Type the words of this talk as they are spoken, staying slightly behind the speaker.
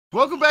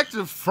Welcome back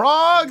to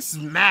Frog's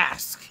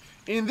Mask.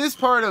 In this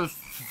part of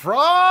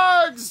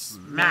Frog's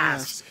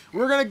Mask,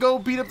 we're gonna go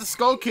beat up the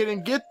Skull Kid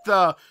and get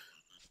the...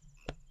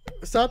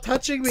 Stop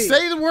touching me!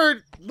 Say the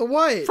word! The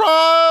what?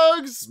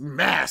 Frog's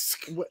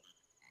Mask!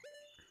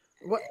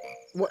 What?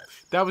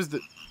 That was the...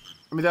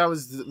 I mean, that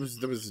was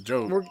a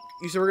joke.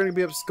 You said we're gonna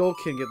beat up Skull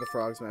Kid and get the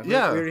Frog's Mask.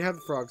 Yeah. We already have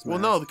the Frog's Mask. Well,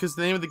 no, because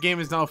the name of the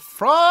game is now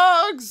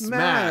Frog's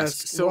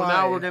Mask. So Why?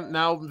 now we're gonna...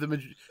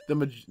 the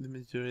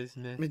Majora's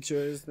Mask.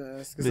 Majora's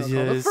Mask is Majora's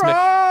now called the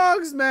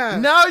Frog's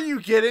Mask. Now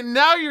you get it.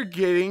 Now you're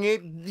getting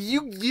it.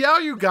 Now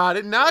you got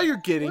it. Now you're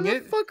getting Where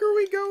it. the fuck are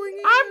we going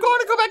in? I'm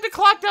going to go back to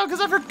Clockdown because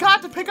I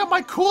forgot to pick up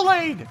my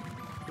Kool-Aid.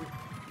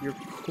 Your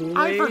Kool-Aid?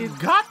 I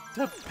forgot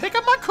to pick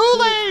up my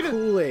Kool-Aid.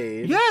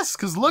 Kool-Aid? Yes,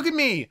 because look at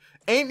me.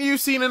 Ain't you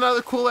seen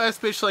another cool-ass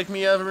bitch like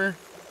me ever?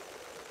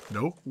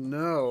 No.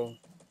 No.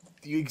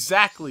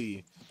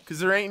 Exactly. Because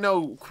there ain't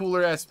no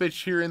cooler-ass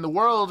bitch here in the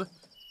world.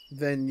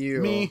 Than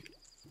you. Me.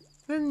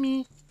 Than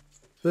me.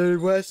 The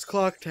West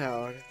Clock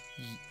Tower.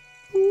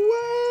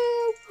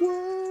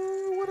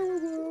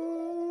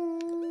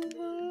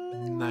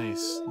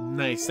 Nice.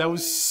 Nice. That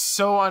was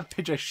so on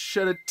pitch. I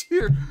shed a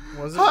tear.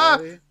 Was it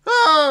really?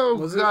 Oh,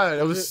 was God. It,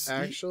 it was it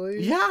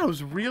actually? Yeah, it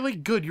was really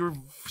good. You were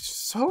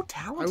so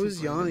talented. I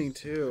was yawning,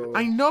 too.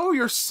 I know.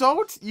 You're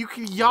so... you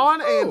can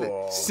yawn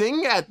and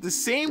sing at the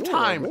same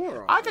time.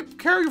 I could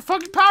carry your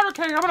fucking powder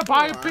keg. I'm gonna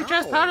buy a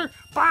bitch-ass powder.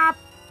 Bop.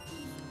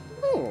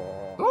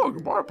 Oh,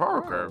 you buy a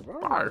powder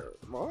keg. Bye.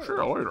 See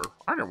you later.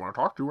 I didn't want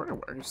to talk to you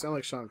anyway. You sound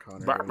like Sean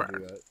Connery. Batman.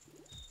 When you do that.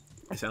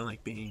 I sound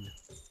like Bane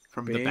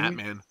from Bane? the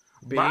Batman.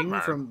 Bing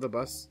Batman. from the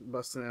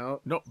busting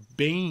out. No,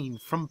 Bane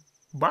from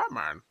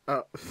Batman.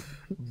 Oh,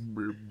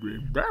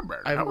 Batman.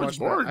 I haven't was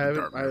born in the I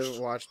darkness.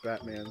 haven't watched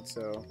Batman,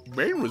 so.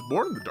 Bane was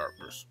born in the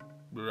darkness.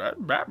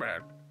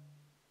 Batman.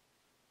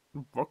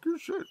 Fuck your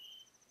shit.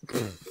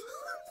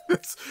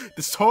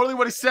 That's totally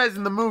what he says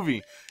in the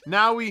movie.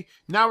 Now we're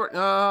Milk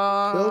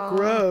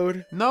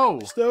Road. No.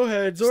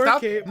 Snowhead,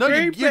 Stop. Zorcape. No,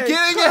 you're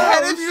getting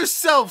ahead of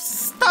yourself.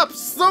 Stop.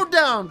 Slow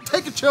down.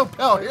 Take a chill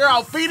pill. Here,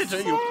 I'll feed it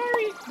to you.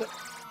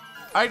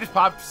 I just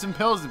popped some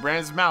pills in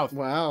Brandon's mouth.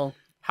 Wow.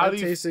 How that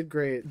tasted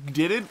great.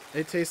 Did it?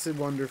 It tasted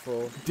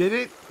wonderful. Did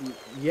it?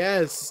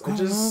 Yes. I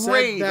just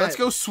Great. said that. Let's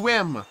go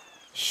swim.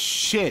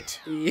 Shit.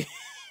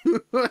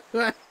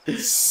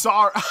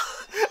 Sorry.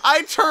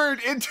 I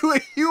turned into a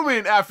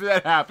human after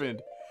that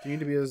happened. Do you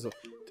need to be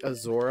a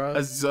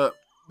Zora?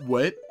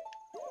 What?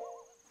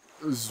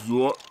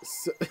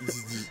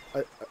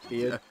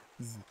 Ian.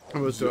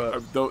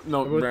 Don't,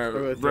 no,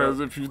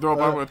 man, if you throw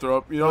up, I'm gonna throw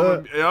up. You know,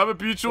 I'm gonna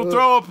beat you,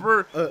 throw up.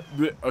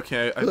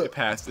 Okay, it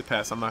passed. It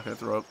passed. I'm not gonna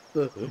throw up.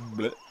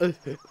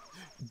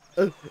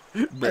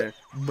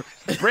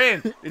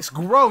 Brand, it's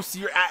gross.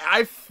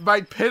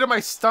 My pit of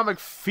my stomach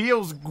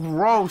feels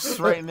gross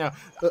right now.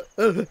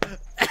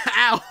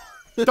 Ow!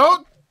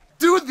 Don't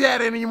do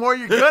that anymore.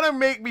 You're gonna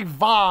make me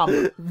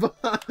vom.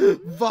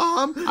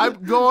 Vom? I'm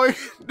going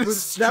to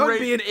That would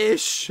be an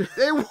ish.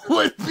 It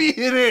would be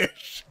an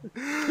ish.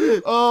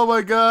 Oh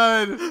my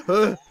God,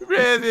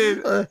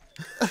 Brandon. Brandon,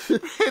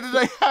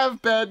 I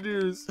have bad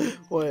news.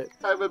 What?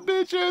 I'm a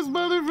bitch ass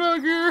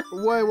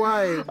motherfucker.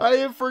 Why? I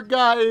have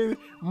forgotten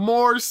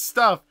more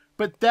stuff,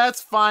 but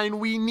that's fine.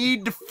 We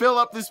need to fill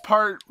up this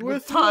part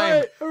with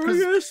time. What? Are we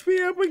gonna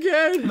speed up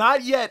again?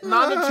 Not yet.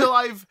 Not until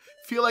I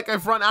feel like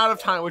I've run out of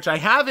time, which I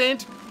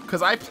haven't,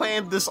 because I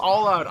planned this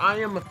all out. I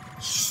am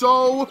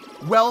so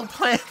well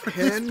planned for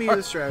this Hand me part.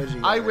 the strategy.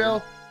 I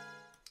will.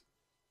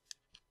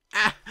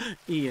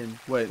 Ian,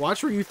 What?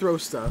 watch where you throw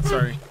stuff.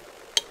 Sorry.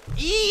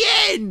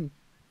 Ian!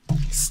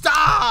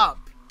 Stop!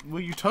 Well,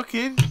 you took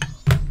it.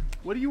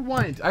 What do you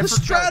want? The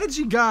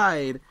strategy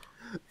guide.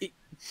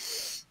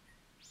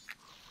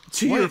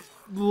 To your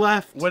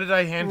left. What did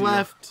I hand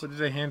Left. you? What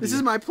did I hand This you?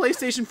 is my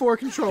PlayStation 4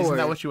 controller. Isn't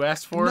that what you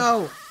asked for?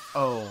 No.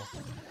 Oh.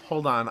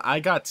 Hold on. I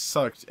got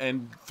sucked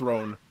and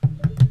thrown.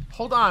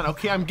 Hold on.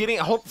 Okay, I'm getting...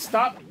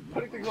 Stop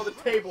putting things on the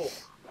table.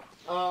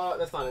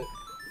 That's not it.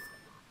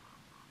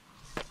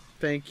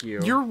 Thank you.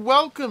 You're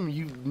welcome,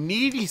 you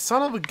needy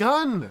son of a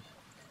gun.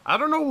 I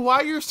don't know why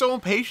you're so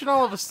impatient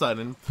all of a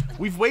sudden.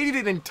 We've waited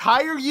an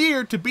entire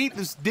year to beat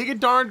this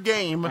dig-a-darn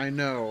game. I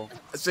know.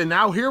 So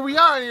now here we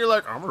are, and you're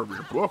like, I'm gonna read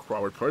a book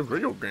while we play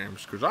video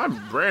games, because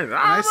I'm Brandon.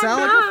 I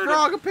sound like a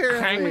frog, I'm a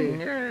apparently.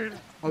 nerd.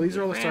 Oh, these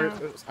are all the star...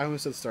 I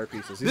almost said star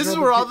pieces. This is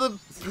where all the...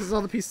 This is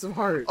all the pieces of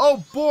heart.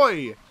 Oh,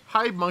 boy.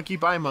 Hi, monkey.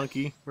 Bye,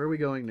 monkey. Where are we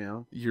going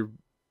now? Your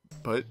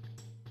butt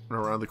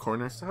around the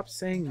corner. Stop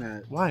saying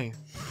that. Why?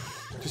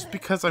 Just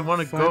because I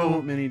want to Final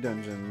go... mini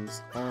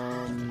dungeons.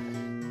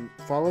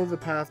 Follow the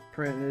path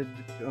printed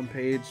on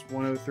page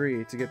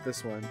 103 to get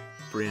this one.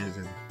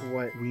 Brandon.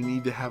 What? We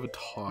need to have a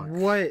talk.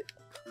 What?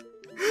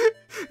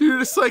 You're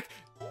just like...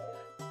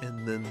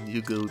 And then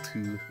you go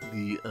to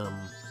the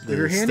If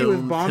you're handy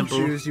with bomb temple.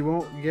 shoes, you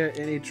won't get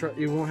any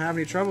you won't have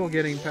any trouble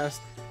getting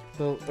past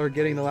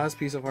getting the last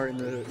piece of heart in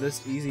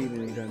this easy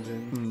mini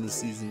dungeon.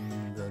 This easy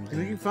mini dungeon. You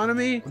making fun of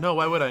me? No,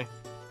 why would I?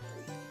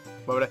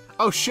 What would I?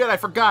 Oh shit! I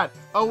forgot.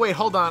 Oh wait,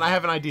 hold on. I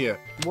have an idea.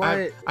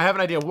 What? I have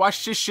an idea.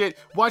 Watch this shit.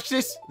 Watch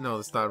this. No,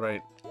 that's not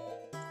right.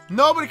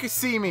 Nobody can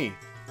see me.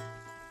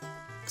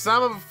 Cause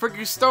I'm a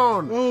freaking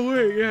stone. Oh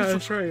wait, yeah,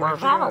 that's right. Is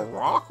that a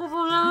rock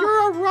over there?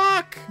 You're a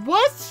rock.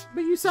 What?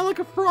 But you sound like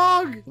a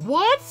frog.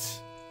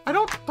 What?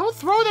 Don't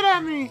throw that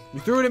at me. You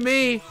threw it at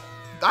me.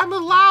 I'm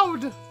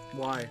allowed.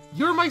 Why?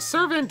 You're my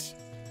servant.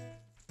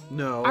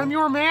 No. I'm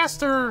your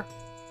master.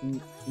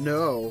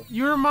 No.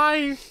 You're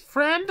my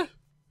friend.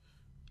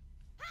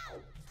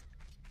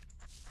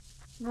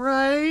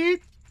 Right?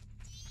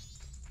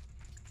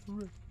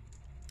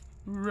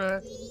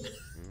 Right.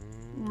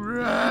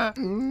 Right.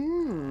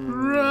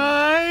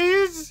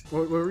 Right.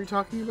 What were we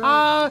talking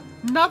about?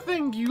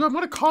 Nothing. I'm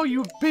gonna call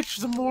you a bitch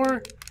some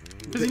more.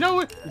 Cause you know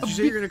what? Did you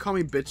say you're gonna call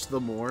me bitch the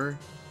more?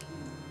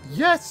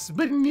 Yes,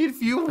 but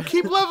if you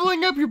keep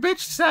leveling up your bitch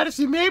status,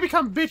 you may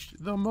become bitch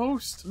the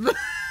most.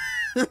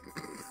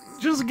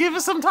 Just give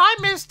us some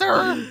time,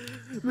 mister.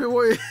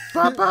 Wait.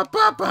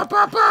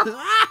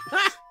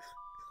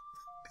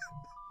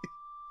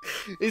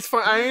 It's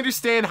fine. I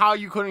understand how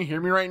you couldn't hear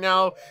me right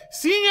now,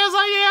 seeing as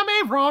I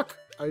am a rock.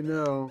 I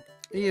know.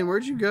 Ian,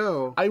 where'd you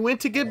go? I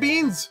went to get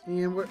beans.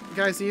 Ian,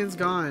 guys, Ian's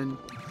gone.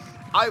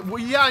 Well,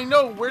 yeah, I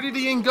know. Where did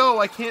Ian go?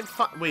 I can't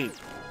find. Wait,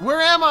 where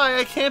am I?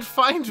 I can't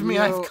find me.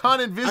 I've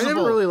gone invisible. I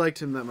never really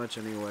liked him that much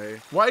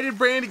anyway. Why did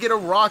Brandon get a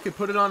rock and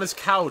put it on his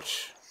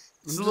couch?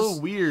 It's a little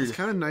weird. It's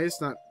kind of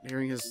nice not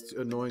hearing his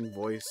annoying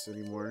voice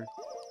anymore.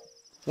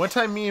 One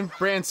time, me and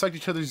Brandon sucked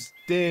each other's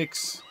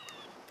dicks.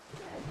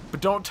 But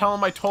don't tell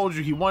him I told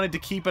you. He wanted to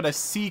keep it a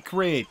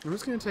secret. I'm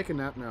just gonna take a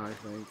nap now, I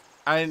think.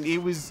 And it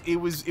was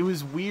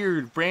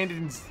weird.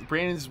 Brandon's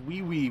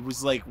wee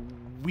was like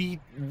wee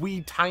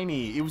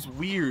tiny. It was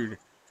weird.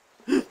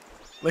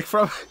 Like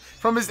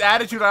from his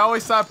attitude, I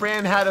always thought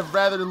Brandon had a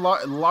rather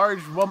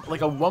large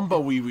like a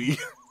wumba wee.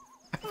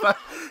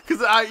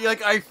 Because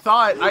I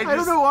thought I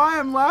don't know why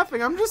I'm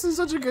laughing. I'm just in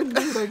such a good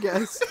mood, I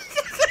guess.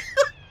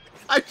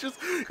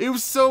 It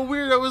was so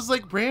weird. I was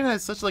like, Brandon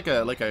has such like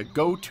a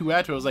go-to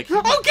attitude. I was like,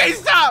 okay,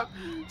 stop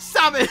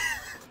it,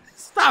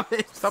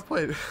 stop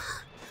playing.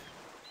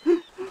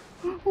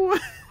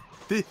 What?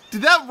 Did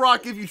that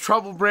rock give you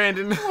trouble,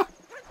 Brandon?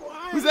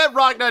 Why? Was that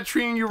rock not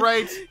treating you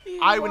right?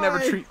 I would never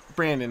Why? treat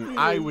Brandon.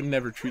 I would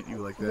never treat you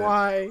like that.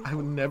 Why? I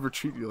would never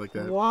treat you like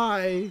that.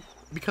 Why?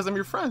 Because I'm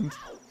your friend.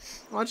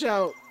 Watch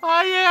out.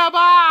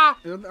 I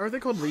am. Aren't they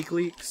called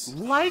leaks?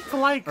 Likes. Or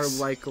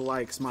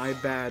likes. My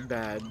bad.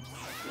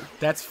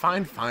 That's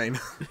fine.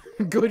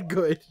 Good.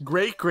 Great.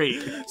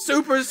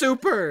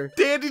 Super.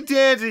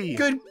 Dandy.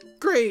 Good.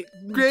 Great.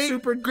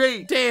 Super.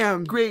 Great.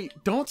 Damn. Great.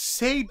 Don't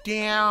say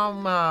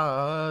damn.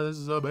 This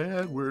is a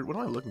bad word. What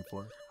am I looking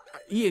for?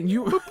 Ian,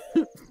 you're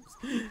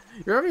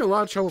having a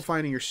lot of trouble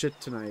finding your shit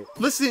tonight.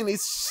 Listen,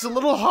 it's just a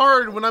little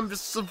hard when I'm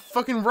just a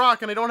fucking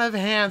rock and I don't have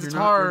hands. It's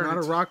hard. You're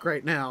not a rock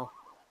right now.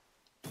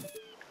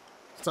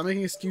 Stop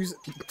making excuses.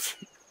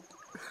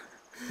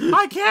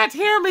 I can't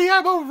hear me.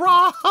 I'm a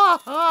rock.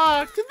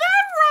 Did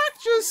that rock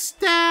just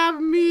stab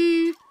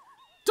me?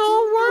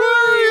 Don't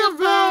worry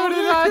about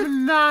it.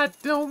 I'm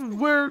not. Don't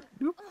worry.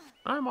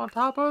 I'm on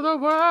top of the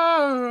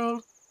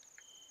world.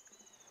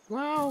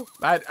 Wow.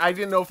 I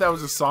didn't know if that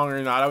was a song or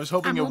not. I was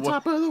hoping it was. On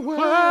top of the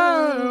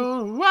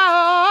world.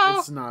 Wow.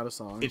 It's not a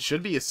song. It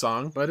should be a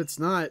song. But it's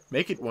not.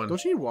 Make it one.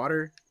 Don't you need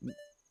water?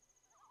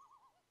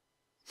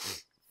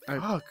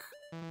 Fuck.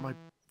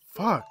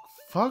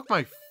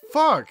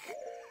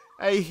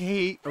 I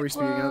hate. Are we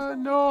speeding up?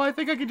 No, I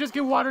think I can just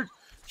get water.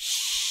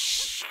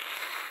 Shh.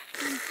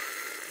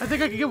 I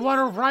think I can get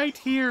water right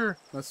here.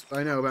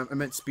 I know, but I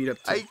meant speed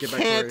up to get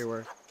back to where you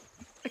were.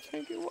 I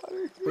can't get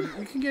water. But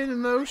you can get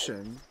in the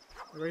ocean.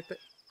 Right there.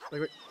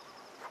 Like,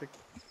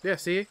 yeah,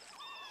 see?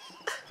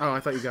 Oh,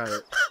 I thought you got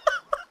it.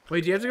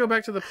 Wait, do you have to go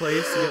back to the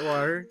place to get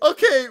water?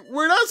 Okay,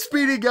 we're not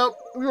speeding up.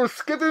 We're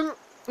skipping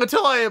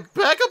until I am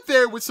back up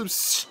there with some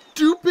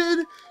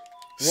stupid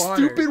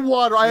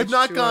water. I have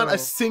not gone a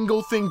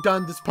single thing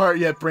done this part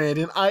yet,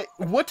 Brandon.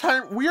 What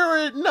time? We are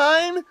at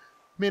 9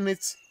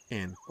 minutes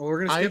in. Well,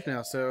 we're gonna skip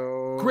now,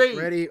 so... Great.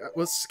 Ready?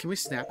 Can we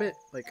snap it?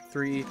 Like,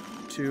 3,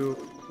 2,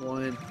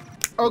 1...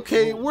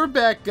 Okay, we're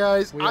back,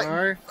 guys. We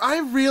are? I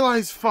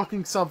realized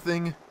fucking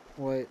something.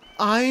 What?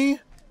 I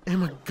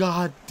am a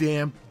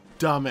goddamn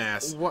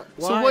dumbass. What?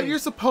 Why? So what you're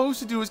supposed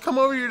to do is come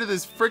over here to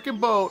this freaking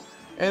boat,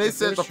 and it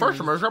says the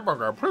fisherman's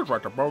please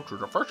ride the boat to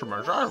the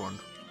fisherman's island.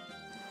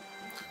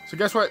 So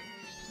guess what?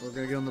 We're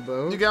gonna get on the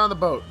boat? You get on the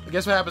boat.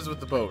 Guess what happens with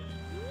the boat?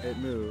 It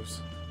moves.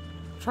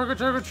 Chugga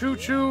chugga choo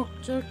choo.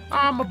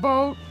 I'm a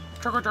boat.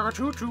 Chugga chugga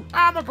choo choo.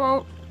 I'm a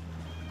boat.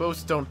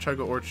 Boats don't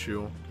chugga or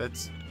chew.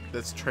 That's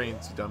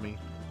trains, you dummy.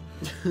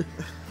 What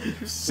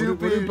do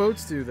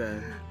boats do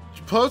then?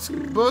 Boats. I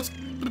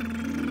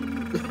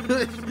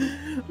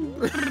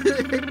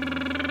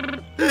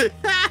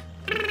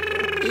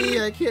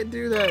can't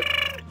do that.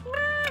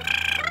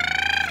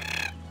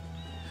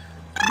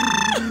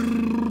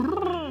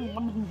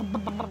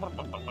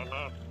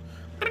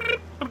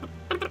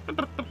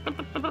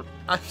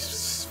 I'm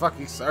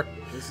fucking sorry.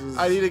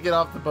 I need to get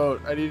off the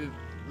boat.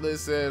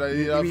 Listen, I need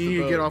to get off the boat.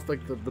 You get off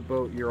like the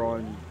boat you're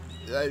on.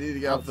 I need to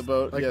get off the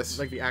boat. Like, yes.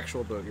 Like the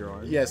actual boat you're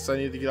on. Yes, I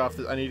need to get off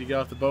the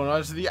boat and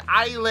onto the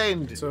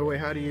island. So wait,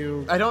 how do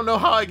you? I don't know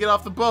how I get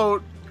off the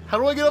boat. How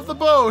do I get off the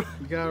boat?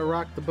 You gotta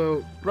rock the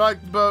boat. Rock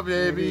the boat,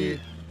 baby.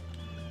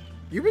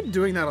 You've been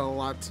doing that a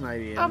lot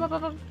tonight,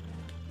 Ian.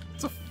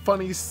 It's the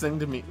funniest thing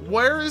to me.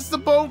 Where is the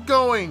boat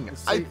going?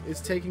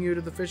 It's taking you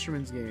to the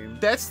fisherman's game.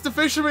 That's the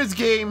fisherman's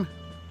game.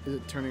 Is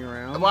it turning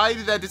around? Why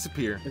did that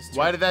disappear?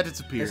 Why did that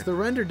disappear? It's the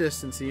render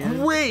distance,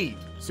 Ian. Wait!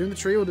 Soon the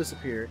tree will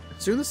disappear.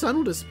 Soon the sun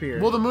will disappear.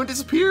 Will the moon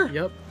disappear?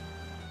 Yep.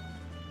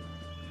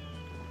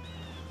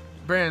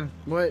 Bran.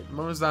 What?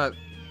 Moon's not...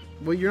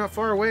 Well, you're not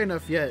far away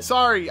enough yet.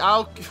 Sorry,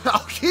 I'll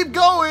keep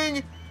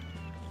going!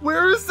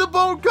 Where is the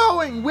boat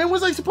going? When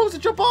was I supposed to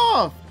jump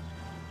off?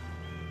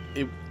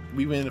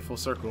 We went in a full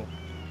circle.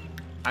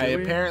 I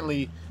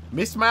apparently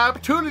missed my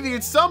opportunity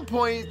at some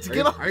point to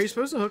get off. Are you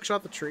supposed to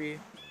hookshot the tree?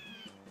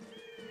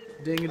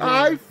 Ding a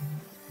ding.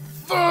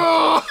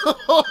 Are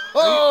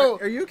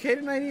you okay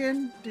tonight,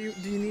 Ian? Do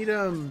you need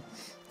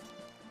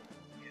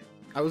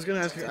I was gonna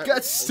ask you.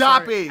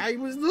 Stop it!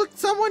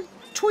 Someone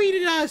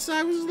tweeted us.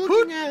 I was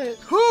looking at it.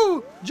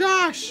 Who?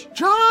 Josh.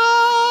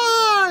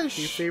 Josh.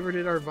 He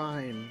favorited our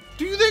Vine.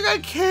 Do you think I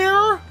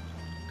care?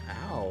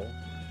 Ow.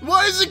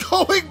 Why is it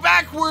going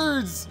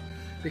backwards?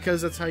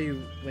 Because that's how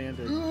you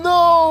landed.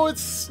 No,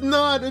 it's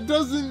not. It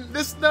doesn't.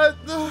 It's not.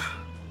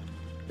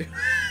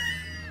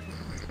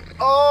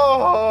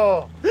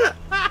 Oh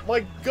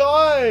my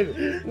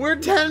God! We're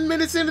 10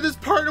 minutes into this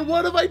part, and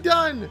what have I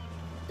done?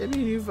 I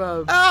mean, you've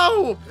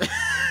Ow!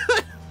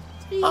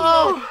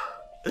 Oh!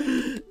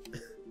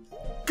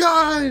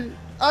 God!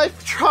 I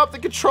dropped the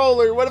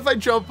controller. What if I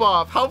jump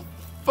off? How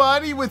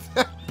funny would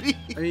that be?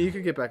 I mean, you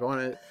could get back on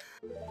it.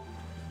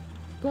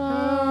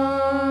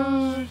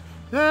 I'm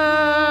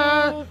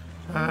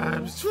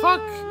just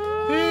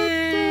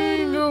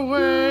fucking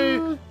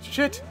away.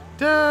 Shit.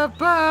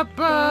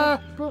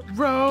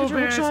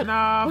 Romance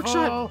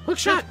novel. Hook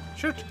shot.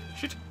 Shoot.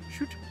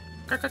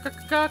 That's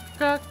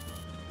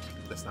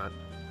not.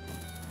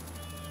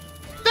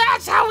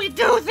 That's how we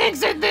do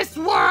things in this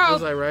world.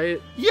 Was I right?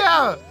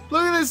 Yeah.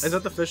 Look at this. Is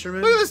that the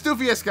fisherman? Look at this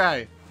doofy ass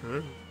guy. Huh?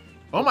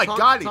 Oh my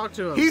God. Talk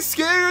to him. He's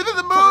scarier than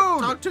the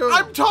moon. Talk to him.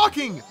 I'm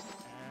talking.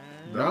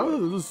 Now that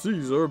the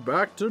seas are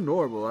back to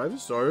normal,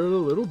 I've started a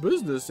little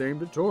business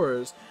aimed at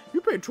tourists. You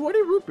pay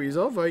 20 rupees,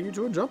 I'll invite you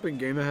to a jumping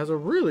game that has a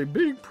really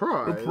big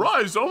prize. A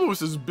prize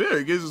almost as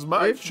big as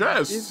my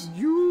chest. If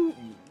you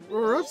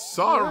were up...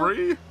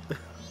 Sorry.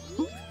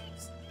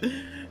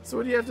 So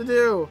what do you have to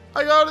do?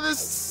 I go to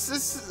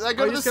I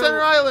go to the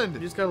center island.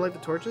 You just gotta light the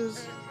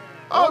torches?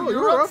 Oh,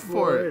 you're up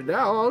for it.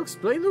 Now I'll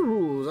explain the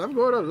rules. I'm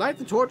going to light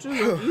the torches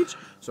of each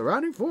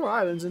surrounding 4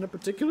 islands in a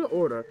particular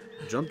order.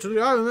 Jump to the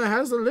island that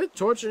has the lit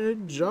torch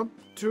and jump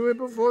to it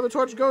before the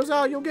torch goes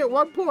out. You'll get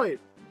 1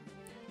 point.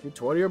 Get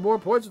 20 or more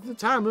points with the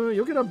time limit.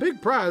 You'll get a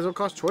big prize. It'll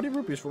cost 20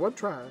 rupees for 1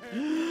 try.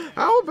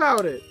 How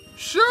about it?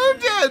 Sure,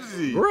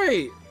 Daddy.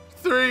 Great.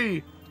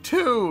 3,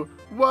 2,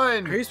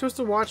 1. Are you supposed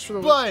to watch for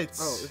the... But...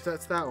 Oh,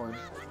 that's that one.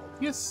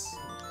 Yes.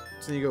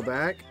 So then you go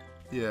back?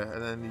 Yeah,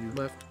 and then you...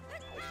 Left.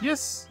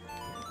 Yes.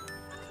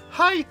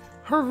 Hi,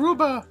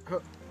 Haruba.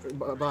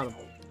 Bottom.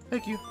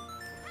 Thank you.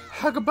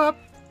 Hug-a-bop.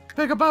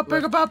 Big-a-bop,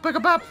 big-a-bop,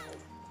 big-a-bop.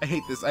 I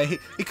hate this. I hate...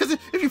 Because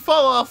if you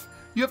fall off,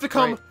 you have to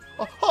come...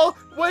 Right. Oh,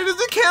 why does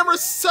the camera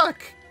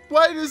suck?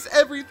 Why does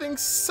everything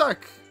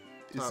suck?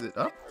 Is it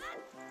up?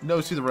 No,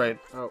 it's to the right.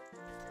 Oh.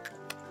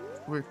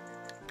 Where?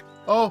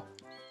 Oh,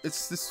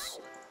 it's this...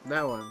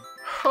 That one.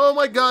 Oh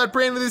my God,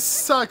 Brandon, this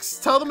sucks.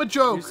 Tell them a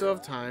joke. You still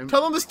have time.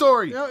 Tell them the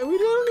story. No, we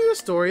don't need a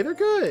story. They're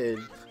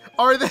good.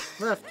 Are they?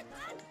 Left.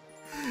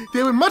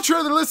 They would much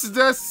rather listen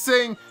to us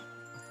sing.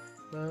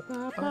 It's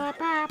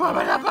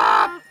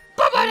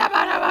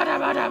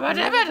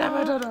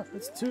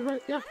 2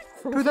 right. Yeah.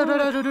 You have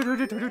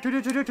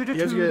to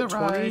get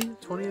 20.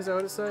 20 is that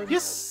what it said?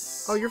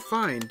 Yes. Oh, you're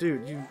fine,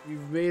 dude.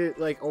 You've made it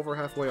like over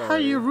halfway Hi,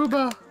 already.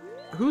 Ruba.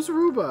 Who's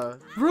Ruba?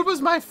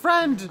 Ruba's my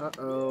friend.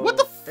 Uh-oh. What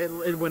the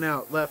it went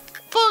out. Left.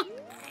 Fuck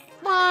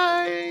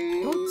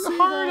my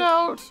heart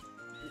out.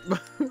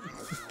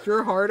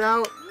 Your heart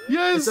out?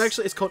 Yes.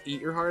 It's called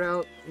Eat Your Heart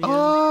Out. Ian.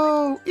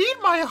 Oh, eat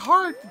my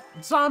heart,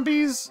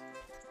 zombies.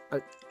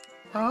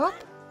 Up?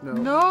 No.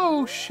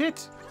 No,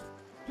 shit.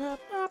 Go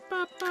to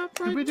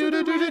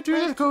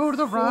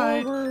the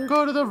right.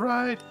 Go to the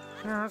right.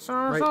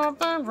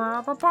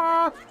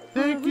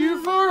 Thank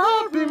you for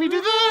helping me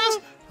do this.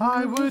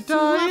 I would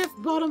die if...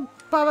 Bottom.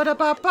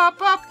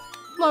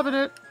 Loving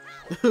it.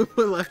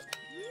 Left.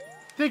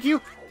 Thank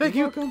you. Thank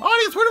you. Welcome.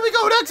 Audience, where do we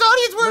go next?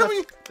 Audience, where do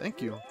we...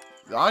 Thank you.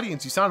 The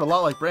audience, you sound a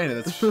lot like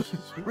Brandon. That's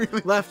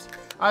really... Left.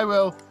 I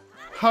will.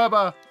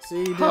 Hubba. See,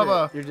 you did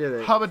Hubba. it. You did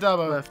it. Hubba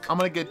dubba. Left. I'm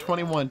gonna get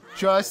 21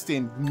 just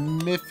in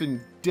miffin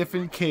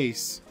diffin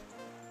case.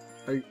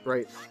 Are you,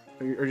 right.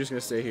 Are you just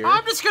gonna stay here?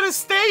 I'm just gonna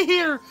stay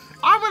here.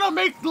 I'm gonna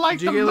make like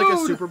Do you get like a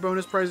super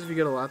bonus prize if you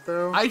get a lot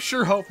though? I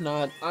sure hope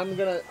not. I'm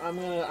gonna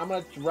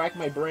rack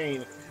my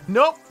brain.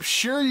 Nope.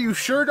 You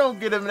sure don't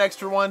get an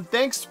extra one.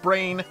 Thanks,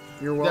 brain.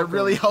 You're welcome. That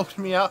really helped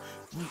me out.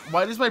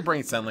 Why does my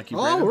brain sound like you?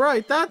 All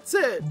right, that's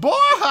it. Boy,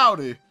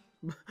 howdy.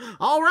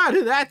 All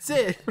right, that's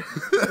it.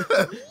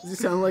 Does he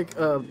sound like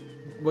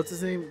what's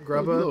his name?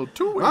 Grubba. A little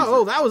too easy.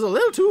 Oh, that was a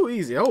little too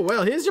easy. Oh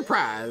well, here's your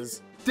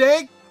prize.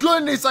 Thank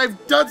goodness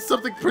I've done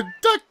something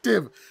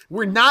productive.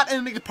 We're not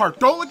ending the part.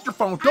 Don't look at your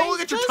phone. Don't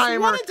look at your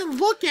timer. I just wanted to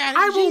look at it.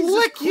 I will Jesus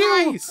lick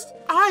Christ. you.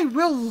 I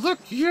will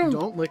lick you.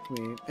 Don't lick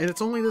me. And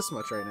it's only this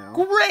much right now.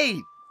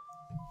 Great.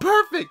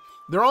 Perfect.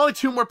 There are only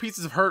 2 more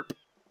pieces of herp.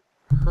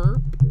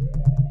 Herp?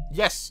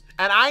 Yes,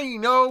 and I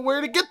know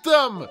where to get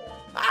them.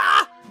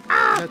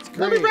 That's great.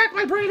 Let me rack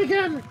my brain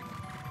again.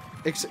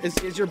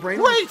 Is your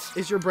brain? Wait!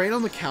 Is your brain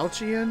on the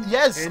couch, Ian?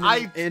 Yes, and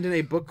in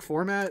a book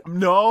format.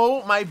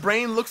 No, my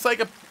brain looks like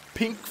a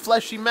pink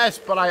fleshy mess,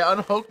 but I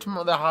unhooked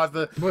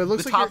the Well, it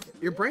looks the like top.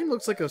 your brain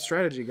looks like a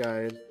strategy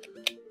guide.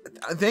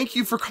 Thank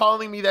you for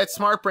calling me that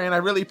smart brain. I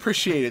really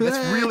appreciate it.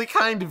 That's really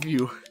kind of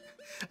you.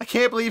 I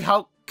can't believe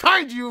how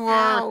kind you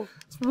are. Ow.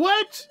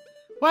 What?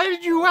 Why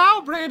did you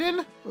ow,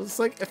 Brandon? It's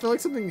like I feel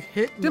like something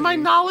hit me. Did my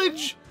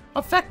knowledge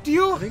affect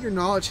you? I think your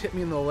knowledge hit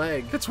me in the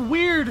leg. That's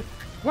weird.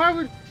 Why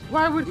would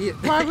Ow!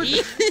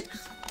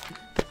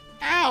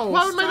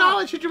 Why would my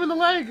knowledge hit you in the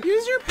leg?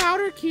 Use your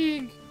powder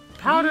key.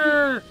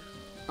 Powder.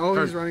 Oh,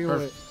 he's running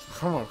away.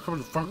 Come on,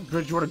 fucking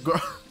good. Do you want to go?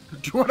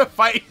 Do you want to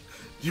fight?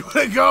 Do you want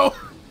to go?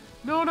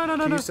 No.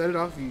 Can you set it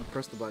off if you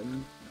press the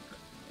button?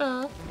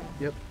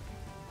 Yep.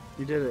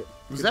 You did it.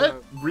 Was Good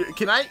that? job.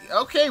 Can I?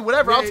 Okay,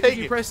 whatever. Yeah, I'll take if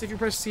you it. If you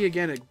press C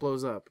again, it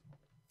blows up.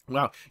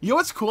 Wow. You know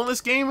what's cool in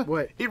this game?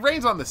 What? It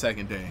rains on the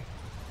second day.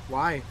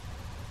 Why?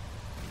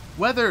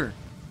 Weather.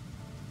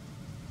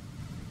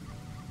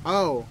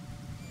 Oh.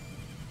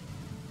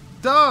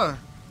 Duh.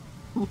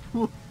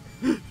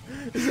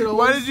 Is it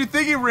Why did you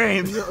think it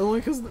rained? Is it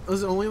only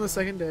on the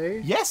second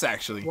day? Yes,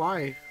 actually.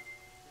 Why?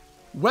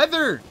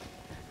 Weather.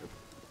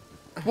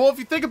 Well, if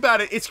you think about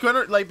it, it's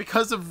gonna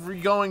because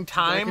of going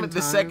time.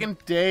 The second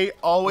day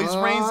always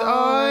rains.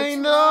 I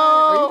know.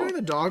 Are you doing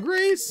the dog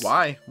race?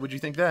 Why would you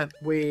think that?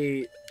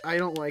 Wait, I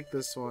don't like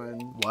this one.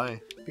 Why?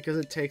 Because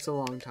it takes a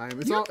long time.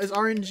 It's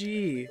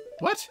RNG.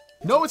 What?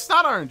 No, it's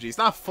not RNG. It's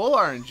not full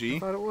RNG. I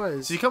thought it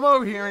was. So you come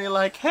over here and you're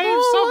like, "Hey,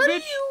 what bitch,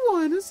 do you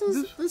want? This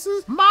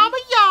is Mama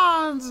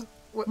Yawns,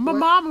 what?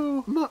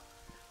 Mamamoo, Mama.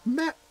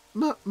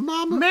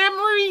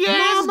 Memory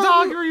Yes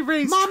Doggery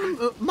Race."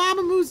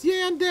 Mama Moose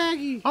Yan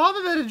Daggy.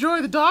 Other than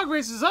enjoy the dog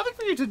race, there's nothing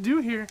for you to do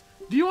here.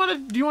 Do you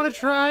want to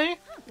try?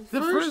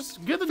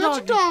 Get the fetch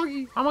a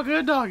doggy. I'm a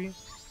good doggy.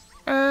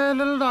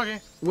 Little doggy.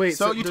 Wait.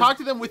 So you talk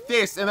to them with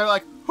this, and they're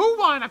like, "Who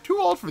won? I'm too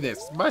old for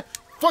this." But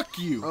fuck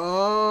you.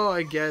 Oh,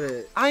 I get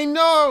it. I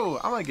know.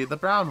 I'm gonna get the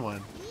brown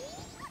one.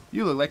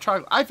 You look like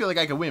chocolate. I feel like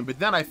I could win, but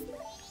then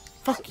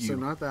fuck you. So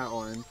not that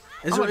one.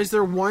 Is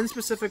there one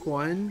specific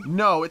one?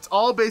 No, it's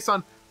all based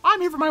on. I'm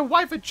here for my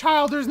wife and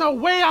child. There's no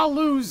way I'll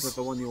lose. Is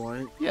that the one you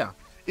want? Yeah.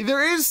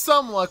 There is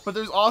some luck, but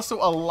there's also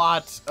a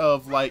lot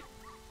of like.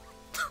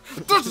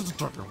 This is the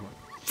darker one.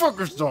 Fuck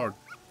this dog.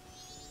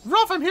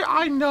 Ruff, I'm here.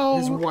 I know.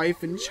 His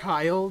wife and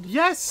child.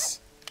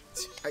 Yes.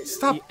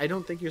 Stop. I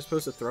don't think you're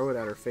supposed to throw it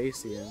at her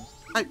face, Ian.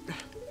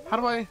 How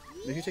do I?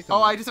 If you take the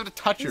I just have to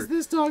touch her. Is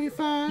this doggy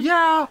fine?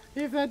 Yeah.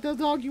 If that the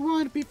dog you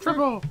want to be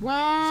Triple.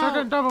 Wow.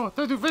 Second double.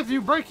 Third through fifth, you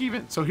break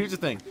even. So here's the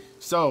thing.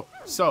 So.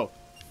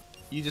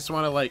 You just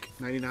want to like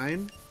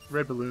 99?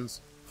 red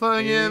balloons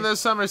flying 80? in the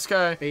summer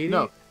sky. 80?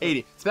 No,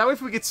 80. So that way,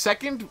 if we get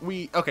second,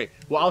 okay.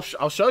 Well,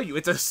 I'll show you.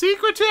 It's a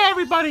secret to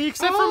everybody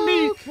except for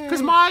me, Okay.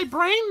 because my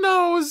brain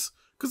knows.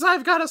 Because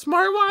I've got a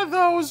smart one of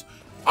those.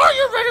 Are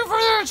you ready for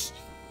this?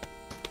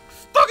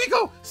 Doggy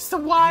go. So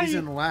why? He's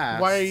in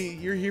last. Why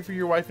you're here for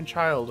your wife and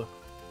child?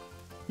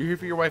 You're here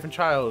for your wife and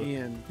child.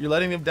 Ian. You're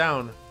letting them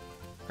down.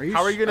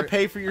 How are you going to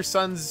pay for your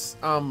son's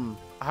How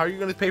are you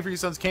going to pay for your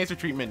son's cancer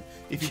treatment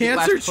if you get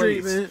last place?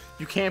 treatment?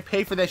 You can't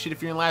pay for that shit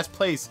if you're in last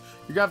place.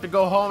 You're going to have to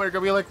go home and you're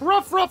going to be like,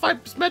 Ruff, I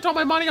spent all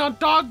my money on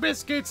dog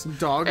biscuits.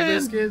 Dog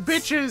biscuits?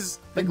 Bitches.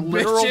 Like And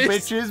literal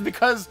bitches? bitches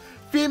because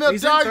female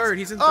He's in dogs. third.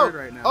 He's in third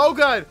right now. Oh,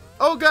 God.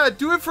 Oh, God.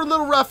 Do it for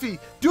little Ruffy.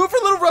 Do it for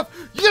little Ruff.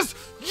 Yes.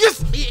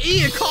 Yes.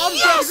 Ian, calm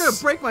down. You're going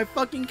to break my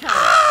fucking couch.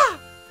 Ah!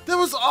 That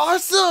was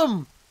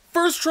awesome.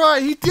 First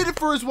try. He did it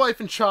for his wife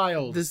and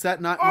child. Does that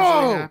not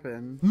usually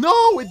happen?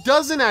 No, it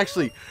doesn't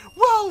actually.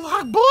 Well,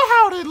 boy,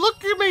 howdy,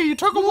 look at me. You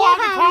took a walk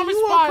and called me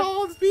spot.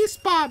 called me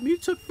spot. You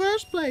took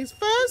first place.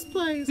 First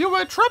place. You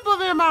went triple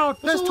the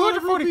amount. That's a lot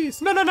of 240.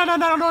 rupees. No. Nice Noise.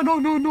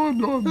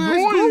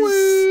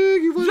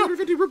 going. You won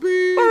 150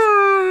 rupees.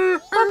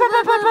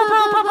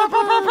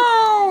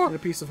 And a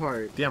piece of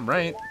heart. Damn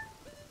right.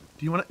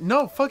 Do you want to?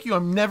 No, fuck you.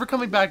 I'm never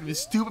coming back to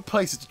this stupid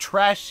place. It's a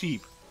trash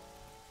heap.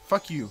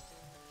 Fuck you.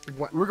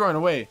 What? We're going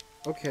away.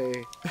 Okay.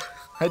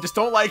 I just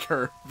don't like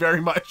her very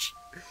much.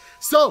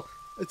 So,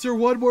 It's your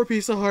one more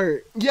piece of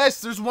heart.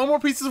 yes, there's one more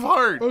piece of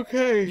heart.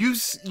 Okay. You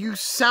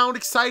sound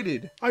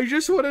excited. I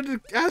just wanted to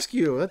ask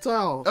you. That's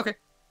all. Okay.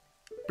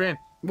 Brand,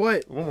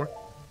 What? one more.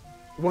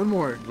 One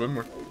more. One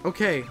more.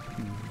 Okay.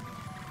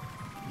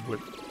 What?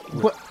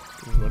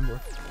 One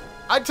more.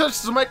 I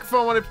touched the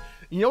microphone when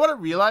you know what I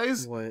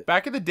realized? What?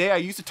 Back in the day, I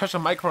used to touch the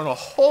microphone a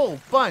whole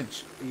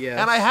bunch. Yes.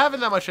 And I haven't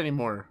that much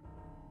anymore.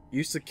 You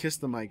used to kiss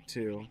the mic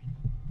too,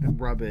 and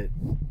rub it,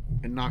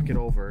 and knock it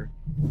over.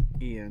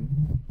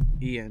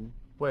 Ian.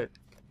 What?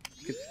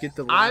 Get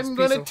the last I'm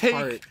gonna piece of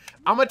heart.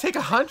 I'm gonna take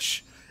a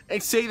hunch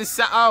and say the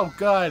sound. Oh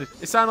god,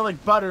 it sounded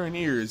like butter in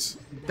ears.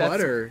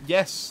 Butter?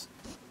 Yes.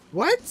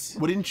 What?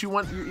 Wouldn't you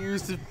want your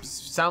ears to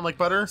sound like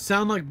butter?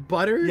 Sound like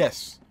butter?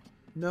 Yes.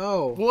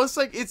 No. Well, it's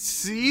like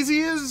it's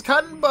easy as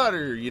cutting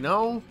butter, you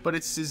know, but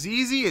it's as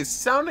easy as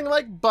sounding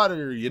like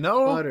butter, you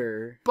know.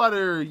 Butter.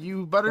 Butter.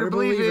 You better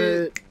believe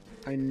it.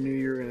 I knew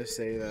you were gonna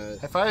say that.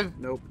 High five.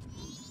 Nope.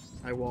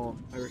 I won't.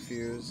 I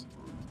refuse.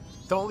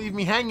 Don't leave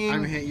me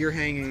hanging. You're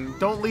hanging.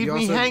 Don't leave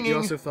me hanging. You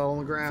also fell on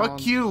the ground.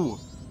 Fuck you.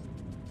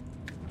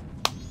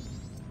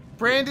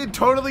 Brandon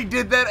totally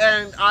did that,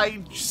 and I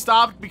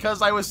stopped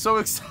because I was so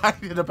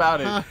excited about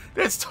it.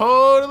 That's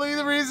totally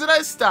the reason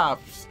I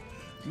stopped.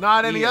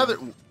 Not any other.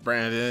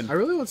 Brandon. I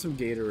really want some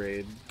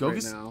Gatorade Go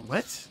right now.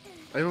 What?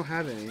 I don't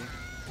have any.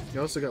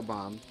 You also got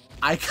bombed.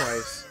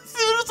 Twice. It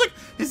was like,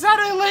 is that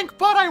a link?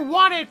 But I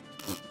want it.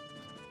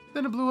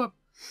 Then it blew up.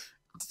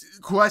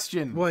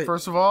 Question. What?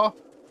 First of all,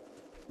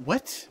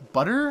 what?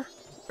 Butter?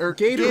 Or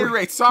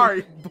Gatorade.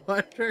 Sorry.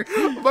 Butter.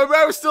 My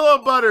mouth was still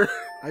on butter.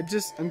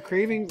 I'm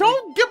craving.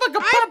 Don't give like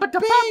a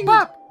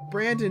pop.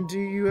 Brandon, do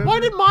you ever... Why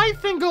did my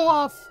thing go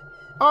off?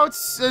 Oh,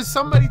 it's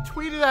somebody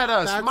tweeted at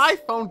us. My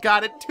phone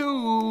got it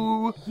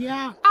too.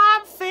 Yeah.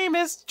 I'm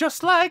famous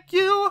just like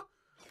you.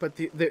 But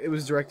it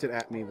was directed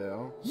at me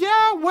though.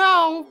 Yeah,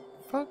 well,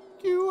 fuck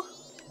you.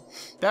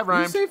 That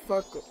rhymed. You say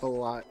fuck a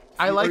lot.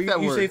 I like that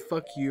word. You say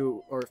fuck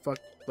you or fuck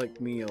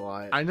like me a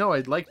lot. I know,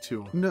 I'd like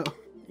to. No,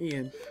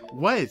 Ian.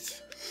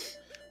 What?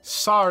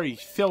 Sorry,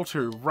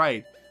 filter,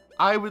 right.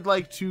 I would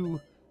like to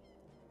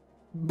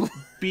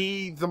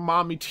be the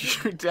mommy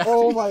to your daddy.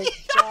 Oh my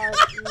god,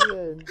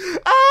 Ian.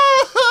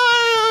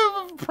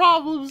 I have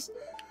problems.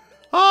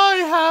 I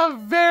have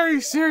very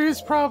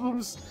serious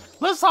problems.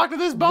 Let's talk to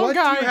this bone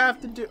guy. What do you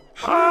have to do?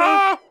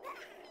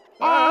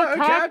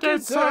 Captain,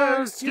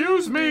 sir.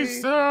 Excuse me,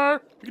 sir.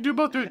 You can do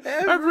both.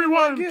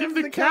 Everyone, give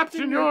the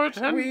captain your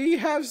attention. We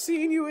have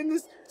seen you in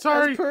this.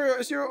 Sorry. As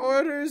per your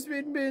orders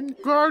been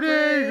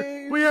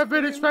guarding. We have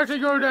been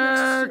expecting your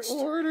next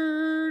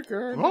order.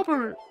 Guarding.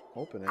 Open it.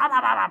 Open it. Look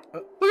at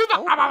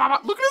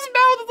his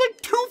mouth. It's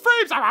like 2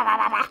 frames.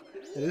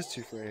 It is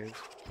 2 frames.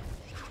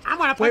 I'm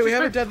gonna Wait, we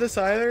haven't done this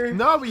either?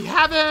 No, we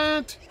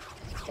haven't.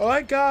 Oh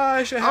my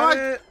gosh, I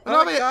haven't.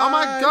 Oh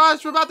my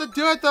gosh, we're about to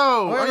do it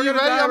though. Oh, Are you ready?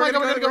 Oh my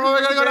god, we're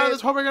gonna go down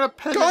this hole. We're gonna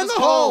go in the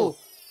hole.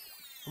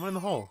 I'm in the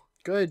hole.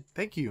 Good.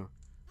 Thank you.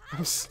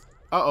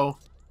 Uh-oh.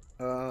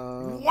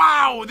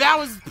 Wow, that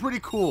was pretty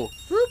cool.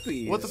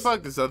 Rupees. What the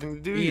fuck? There's nothing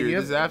to do here.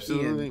 This is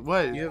absolutely...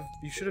 What? You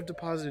should have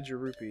deposited your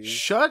rupees.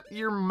 Shut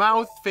your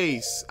mouth,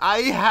 face. I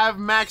have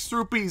max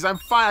rupees. I'm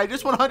fine. I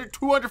just won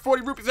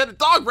 240 rupees at a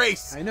dog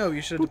race. I know.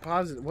 You should have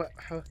deposited. What?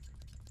 How?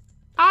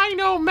 I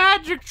know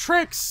magic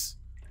tricks.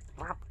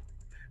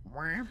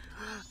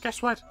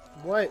 Guess what?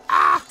 What?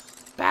 Ah!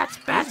 Bats,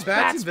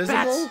 invisible?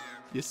 Bats.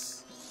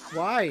 Yes.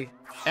 Why?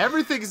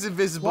 Everything is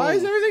invisible. Why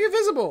is everything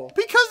invisible?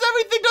 Because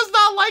everything does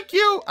not like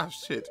you. Oh,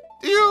 shit.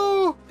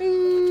 Ew.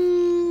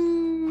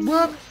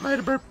 Whoop. I had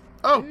a burp.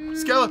 Oh,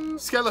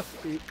 Skella.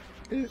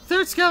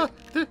 Third Skella.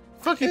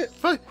 Fuck.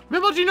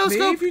 Mimble G no scope.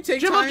 Maybe if you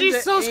take time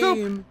to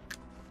aim.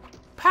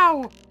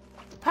 Pow.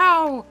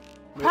 Pow.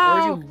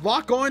 Or you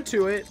lock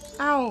onto it.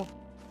 Ow.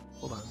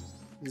 Hold on.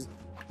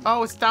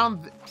 Oh, it's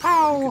down.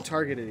 Pow. You can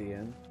target it,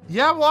 Ian.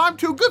 Yeah, well, I'm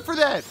too good for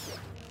that.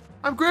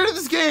 I'm great at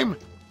this game.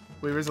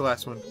 Wait, where's the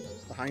last one?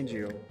 Behind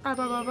you.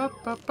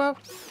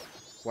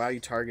 Wow, you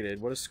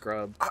targeted. What a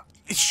scrub.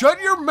 Shut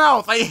your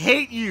mouth. I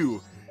hate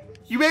you.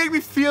 You made me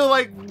feel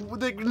like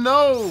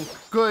no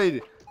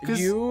good. I thought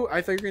you were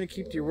going to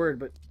keep to your word,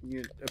 but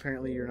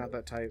apparently you're not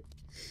that type.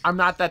 I'm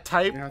not that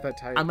type? You're not that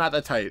type. I'm not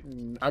that tight.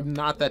 I'm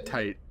not that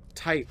tight.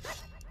 Type.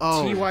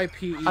 Oh.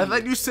 T-Y-P-E. I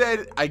thought you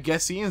said, I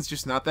guess Ian's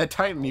just not that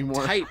tight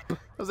anymore. Type. I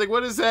was like,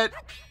 what is that?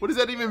 What does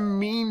that even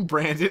mean,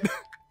 Brandon?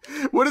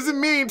 What does it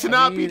mean to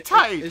not be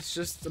tight? It's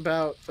just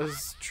about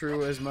as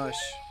true as mush.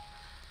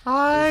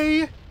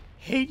 I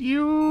hate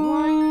you.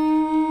 Why?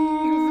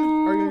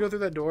 Are you going to go through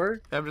that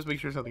door? I'm just making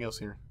sure there's nothing else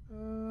here.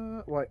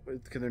 What?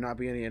 Can there not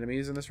be any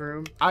enemies in this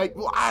room? That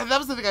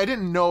was the thing I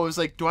didn't know. It was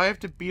like, do I have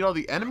to beat all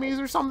the enemies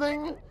or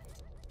something?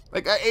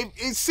 Like,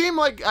 it seemed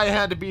like I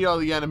had to beat all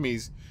the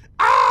enemies.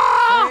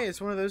 Ah! Hey, it's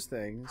one of those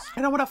things.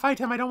 I don't want to fight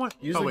him. I don't want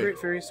to. Use the Great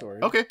Fairy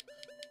Sword. Okay.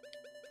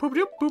 I'm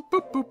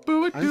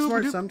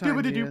smart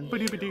sometimes, Ian.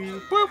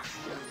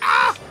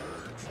 Ah!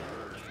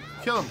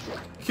 Kill him.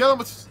 Kill him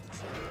with...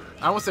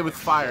 I won't say with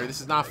fire.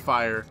 This is not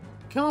fire.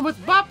 Kill him with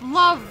love.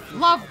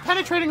 Love.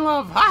 Penetrating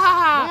love. Ha ha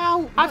ha.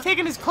 Wow. I've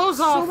taken his clothes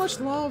off. So much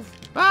love.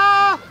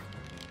 Ah!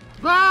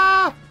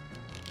 Ah!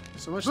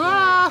 So much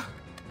ah!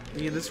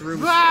 love. Ian, this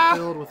room is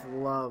filled with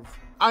love.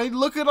 I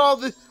look at all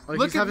the... Like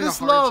look at this having a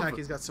heart love. attack.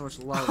 He's got so much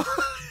love.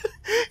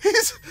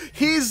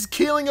 He's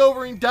keeling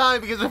over and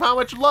dying because of how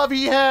much love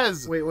he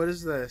has. Wait, what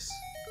is this?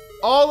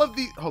 All of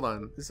these... Hold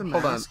on. Is this a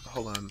hold mask?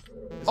 on.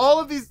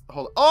 All of these...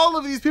 All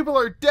of these people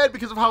are dead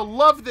because of how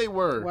loved they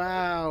were.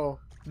 Wow.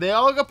 They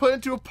all got put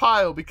into a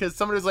pile because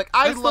somebody was like,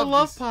 That's the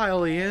love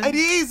pile, Ian. It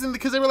is, and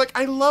because they were like,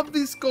 I love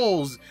these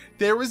skulls.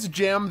 There was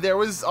Jim, there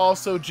was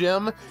also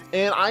Jim,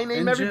 and I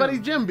named everybody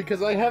Jim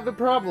because I have a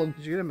problem.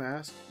 Did you get a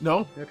mask?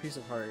 No. Get a piece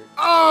of heart.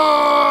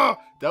 Oh!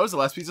 That was the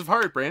last piece of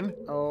heart, Brandon.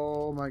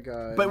 Oh my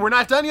god. But we're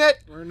not done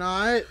yet. We're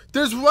not.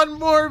 There's one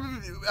more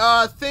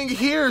thing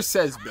here,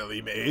 says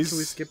Billy Mays. Can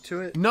we skip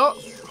to it? No.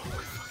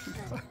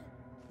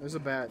 There's a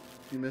bat.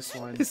 You missed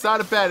one. It's not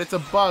a bat, it's a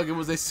bug. It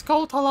was a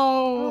Skulltalo.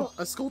 Oh,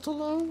 a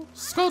Skulltalo?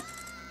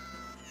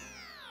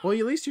 Well,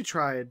 at least you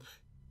tried.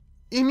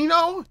 And you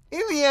know,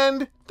 in the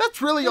end,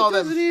 that's really all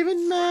that doesn't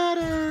even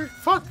matter.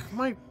 Fuck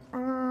my.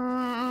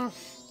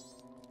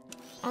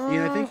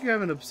 Ian, I think you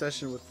have an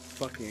obsession with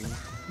fucking.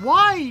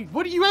 Why?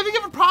 What do you? I think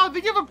you have a problem. I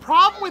think you have a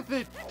problem with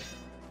it.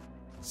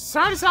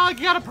 Starting to sound like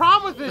you got a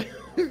problem with it.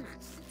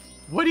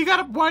 What do you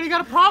got? Why do you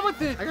got a problem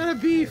with it? I got a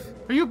beef.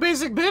 Are you a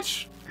basic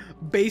bitch?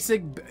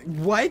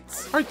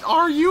 What?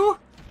 Are you?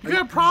 You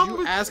got a problem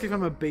with? Ask if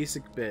I'm a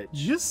basic bitch.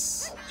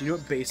 Yes. Do you know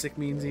what basic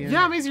means, Ian?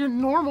 Yeah, it means you're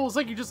normal. It's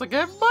like you're just like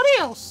everybody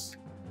else.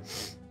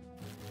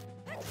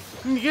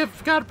 And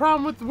you've got a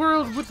problem with the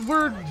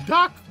word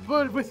duck,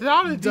 but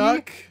without a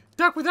duck. D.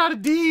 Duck without a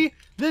D.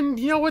 Then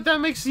you know what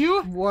that makes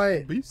you?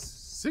 What?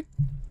 Basic.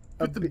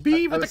 With the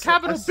B, with the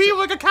capital B,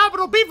 like a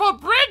capital B for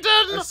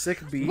Brandon. A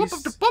sick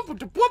beast.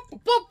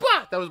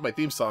 That was my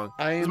theme song.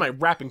 This is my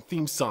rapping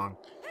theme song.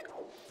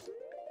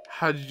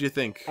 How did you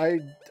think?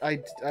 It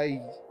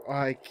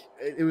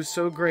was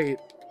so great.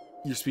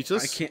 You're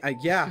speechless? I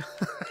can't. Yeah.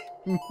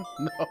 No,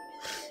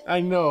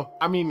 I know.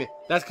 I mean,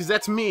 that's because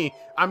that's me.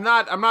 I'm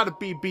not a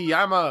BB.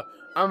 Are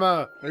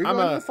you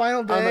going to the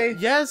final day?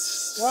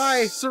 Yes.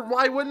 Why? Sir,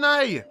 why wouldn't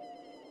I?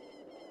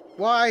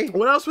 Why?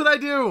 What else would I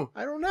do?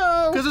 I don't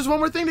know. Because there's one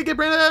more thing to get,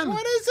 Brandon.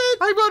 What is it?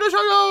 I'm going to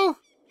show you.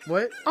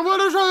 What? I'm going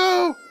to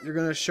show you. You're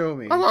going to show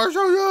me. I'm going to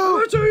show you. I'm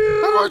going to show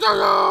you. I'm going to show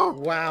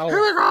you. Wow.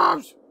 Here it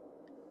comes.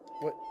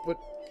 What?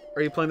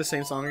 Are you playing the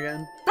same song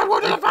again? I'm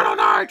going to the final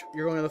night.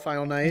 You're going to the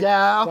final night?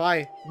 Yeah.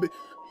 Why?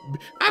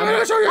 I'm going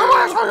to show you. I'm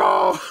going to show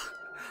you.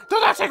 Do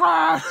that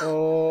secret.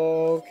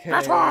 Okay.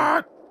 That's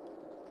what.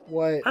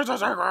 What? It's a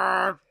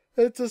secret.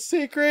 It's a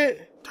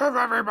secret. To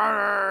everybody.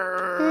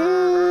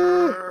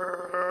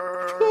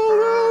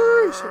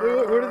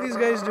 What are these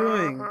guys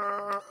doing?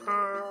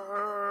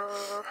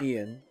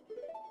 Ian.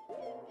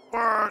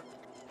 What?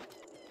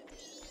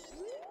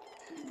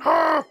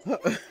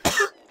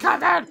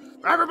 Captain,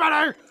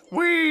 everybody,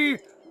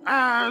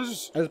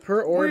 as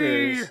per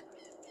orders.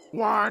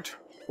 What?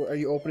 Are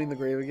you opening the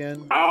grave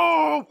again?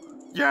 Oh,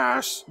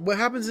 yes. What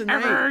happens at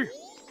night?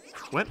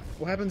 What?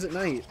 What happens at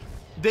night?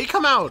 They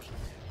come out.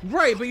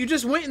 Right, but you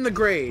just went in the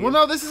grave. Well,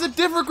 no, this is a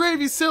different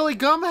grave, you silly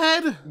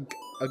gumhead.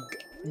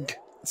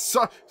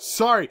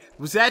 Sorry,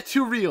 was that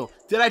too real?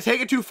 Did I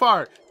take it too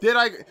far? Did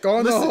I go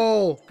in the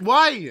hole?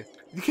 Why?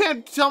 You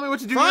can't tell me what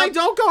to do. Fine,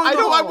 don't go in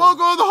the hole. I won't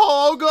go in the hole.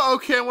 I'll go.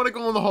 Okay, I want to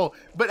go in the hole.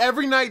 But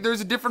every night there's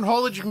a different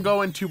hole that you can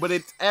go into. But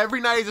every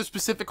night is a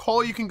specific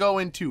hole you can go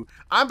into.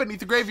 I'm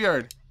beneath the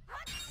graveyard.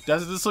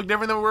 Does this look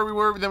different than where we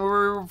were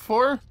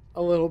before?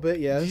 A little bit,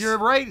 yes. You're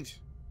right.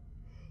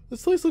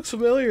 This place looks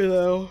familiar,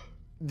 though.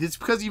 It's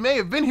because you may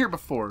have been here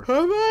before.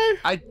 Have I?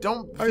 I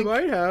don't think... I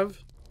might have.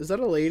 Is that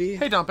a lady?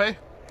 Hey, Dompe.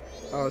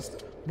 Oh,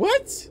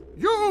 what?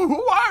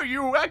 Who are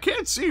you? I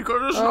can't see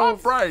because it's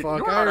not bright. Fuck,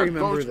 You're I not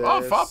remember a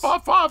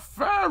ghost.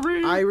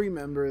 Fairy. I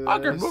remember this. I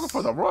can look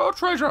for the royal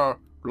treasure.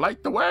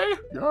 Light the way?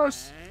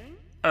 Yes.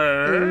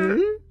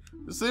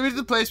 This is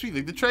the place we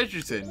leave the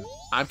treasures in.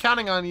 I'm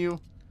counting on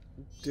you.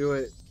 Do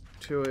it.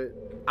 Do it.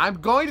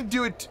 I'm going to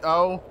do it.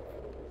 Oh.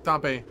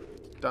 Dompe.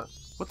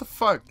 What the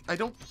fuck? I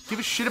don't give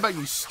a shit about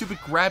you stupid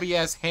grabby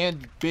ass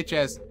hand bitch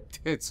ass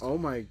tits. Oh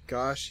my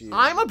gosh.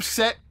 I'm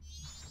upset.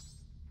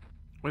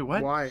 Wait,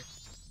 what? Why?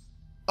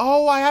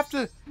 Oh, I have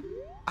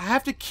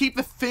to keep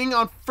the thing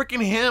on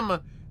frickin' him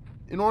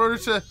in order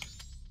to...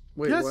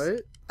 Wait,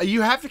 what?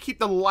 You have to keep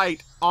the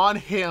light on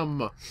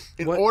him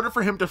in order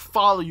for him to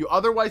follow you.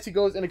 Otherwise, he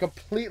goes in a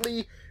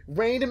completely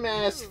random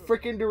ass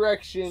frickin'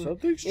 direction.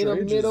 Something strange in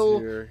a middle,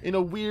 here. in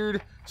a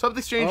weird...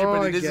 Something strange, oh,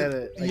 but it isn't... I get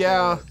it.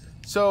 Yeah.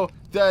 So,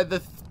 the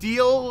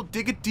deal,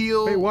 dig a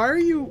deal... Wait, why are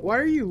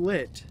you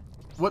lit?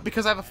 What?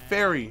 Because I have a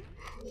fairy.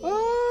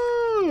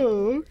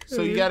 Oh, okay.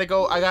 So you gotta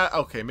go...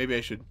 Okay, maybe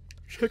I should...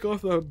 Check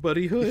off the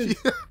buddy hood.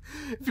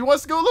 If he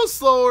wants to go a little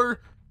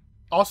slower.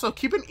 Also,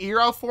 keep an ear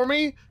out for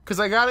me,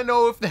 because I gotta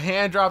know if the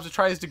hand drops or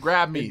tries to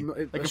grab me. Like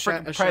a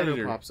freaking predator.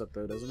 Shadow pops up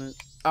though, doesn't it?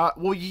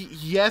 Well,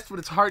 yes, but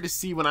it's hard to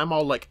see when I'm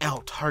all like,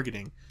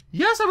 targeting.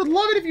 Yes, I would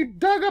love it if you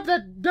dug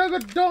a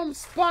dumb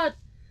spot.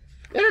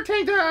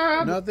 Entertain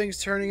them. Nothing's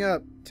turning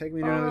up. Take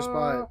me to another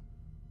spot.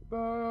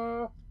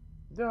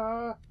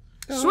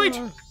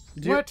 Sweet.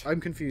 What? I'm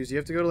confused. You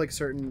have to go to like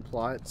certain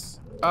plots.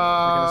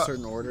 Like in a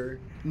certain order.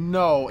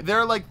 No,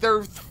 there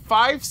are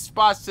 5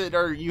 spots that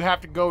you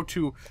have to go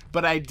to,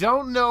 but I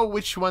don't know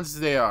which ones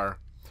they are.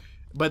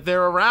 But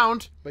they're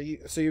around. But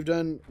so you've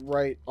done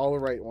all the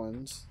right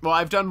ones. Well,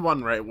 I've done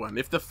one right one.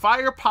 If the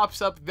fire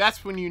pops up,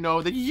 that's when you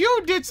know that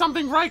you did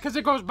something right, because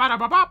it goes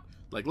ba-da-ba-bop.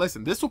 Like,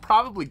 listen, this will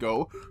probably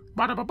go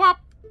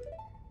ba-da-ba-bop,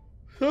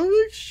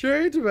 Something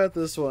strange about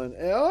this one.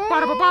 Oh.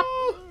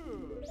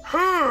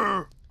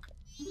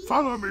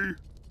 Follow me.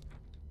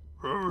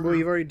 Well,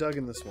 you've already dug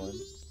in this one.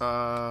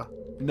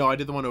 No, I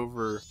did the one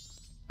over.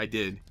 I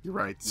did. You're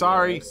right.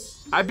 Sorry.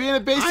 Yes. I'm being a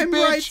basic I'm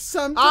bitch. right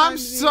sometimes. I'm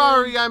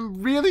sorry.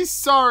 I'm really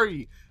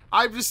sorry.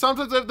 I just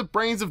sometimes have the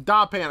brains of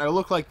Dompan. I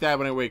look like that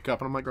when I wake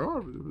up, and I'm like,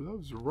 oh, that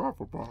was a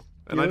raffle ball,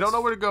 and I don't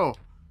know where to go.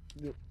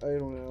 I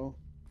don't know.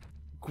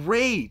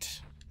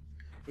 Great.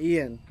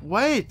 Ian.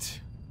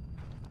 What?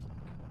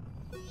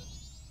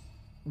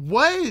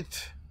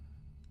 What?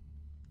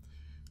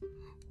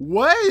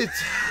 What?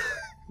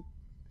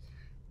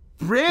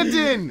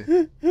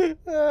 Brandon!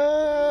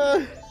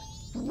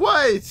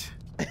 What?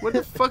 What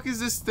the fuck is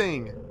this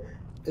thing?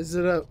 Is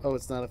it a... Oh,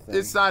 it's not a thing.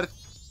 It's not a...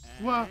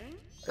 What?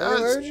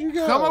 Where'd you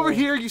go? Come over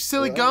here, you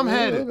silly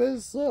gumhead. A little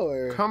bit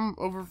slower. Come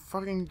over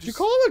fucking... Did you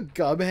call him a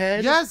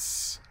gumhead?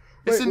 Yes!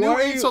 Wait, it's a new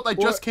insult I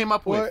just came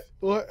up with.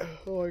 What?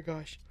 Oh my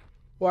gosh.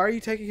 Why are you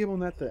taking him on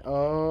that thing?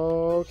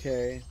 Oh,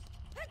 okay.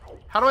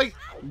 How do I...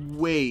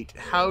 Wait,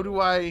 how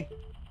do I...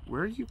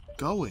 Where are you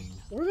going?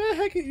 Where the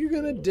heck are you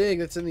gonna dig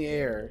that's in the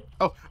air?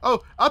 Oh,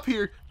 up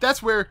here.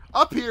 That's where.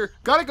 Up here.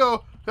 Gotta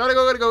go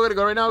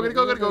right now. Gotta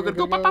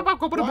go.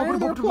 Why are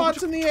there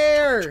plots in the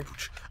air?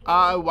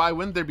 Why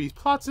wouldn't there be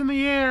plots in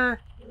the air?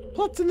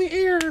 Plots in the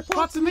air.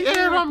 Plots in the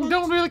air. I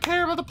don't really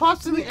care about the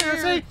plots in the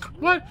air. Say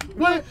what?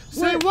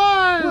 Say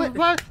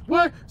what?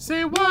 What?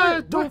 Say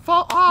what? Don't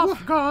fall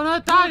off.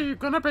 Gonna die. You're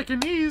gonna break your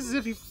knees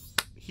if you...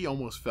 He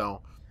almost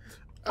fell.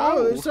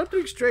 Oh, there's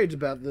something strange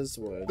about this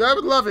one. I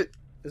would love it.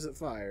 Is it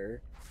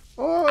fire?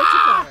 Oh, it's a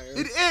fire.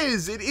 It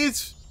is. It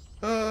is.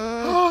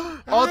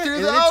 All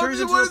through the... It turns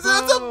into a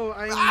bow.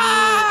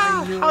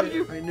 I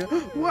knew it. I knew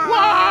it.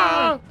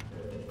 Wow!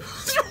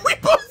 We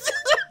both...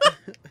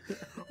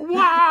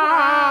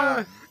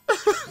 Wow!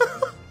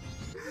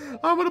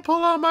 I'm gonna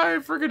pull out my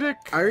fricadick.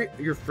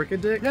 Your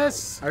fricadick?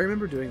 Yes. I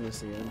remember doing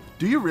this again.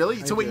 Do you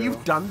really? So wait, do.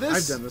 you've done this?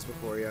 I've done this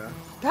before, yeah.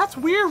 That's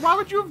weird. Why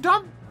would you have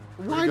done...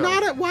 Why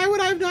not? Why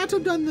would I have not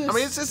have done this? I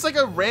mean, it's just like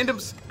a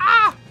random...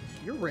 Ah!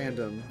 You're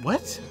random.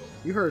 What?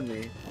 You heard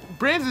me.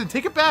 Brandon,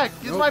 take it back.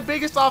 It's my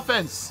biggest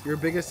offense. Your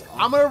biggest...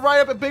 I'm gonna write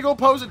up a big old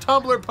post at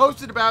Tumblr,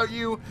 post it about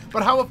you,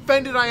 but how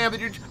offended I am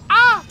that you're...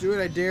 Ah! Do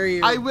it, I dare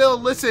you. I will.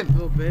 Listen.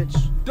 Little bitch.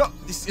 Don't,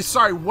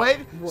 sorry, what?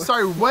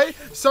 Sorry, what?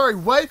 Sorry,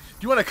 what? Do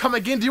you want to come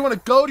again? Do you want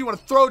to go? Do you want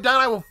to throw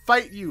down? I will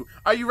fight you.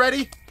 Are you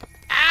ready?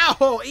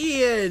 Ow,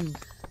 Ian!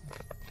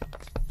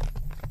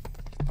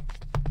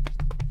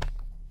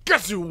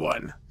 Guess who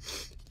won?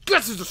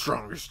 Guess who's the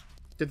strongest?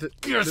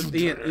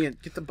 Ian,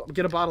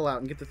 get a bottle out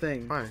and get the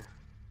thing. Why?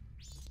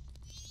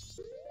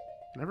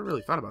 Never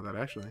really thought about that,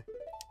 actually.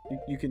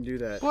 You can do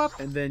that. What?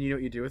 And then you know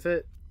what you do with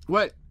it?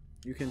 What?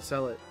 You can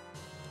sell it.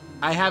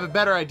 I have a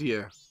better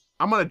idea.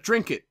 I'm gonna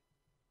drink it.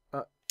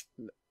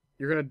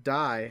 You're gonna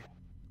die.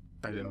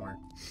 That didn't work.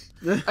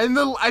 And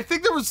I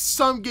think there was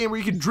some game where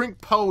you could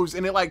drink pose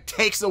and it like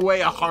takes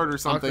away a heart or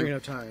something. Ocarina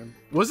of Time.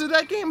 Was it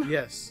that game?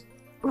 Yes.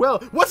 Well,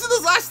 what's in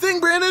this last thing,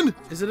 Brandon?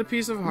 Is it a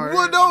piece of heart?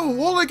 What? No,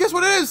 hold on, guess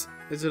what it is?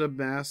 Is it a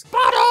mask?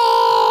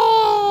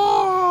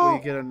 Bottle!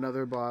 We get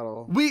another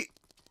bottle.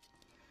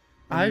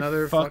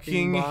 Another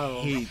fucking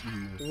bottle. hate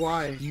you.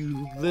 Why?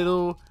 You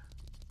little...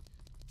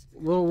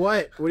 Little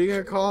what? What are you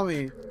gonna call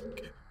me?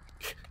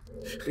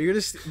 Are you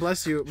gonna...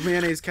 Bless you.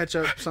 Mayonnaise,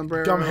 ketchup,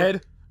 sombrero.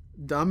 Dumbhead.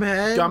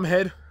 Dumbhead?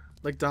 Dumbhead.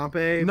 Like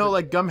Dompe? No,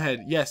 like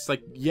Gumhead. Yes,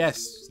 like,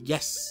 yes.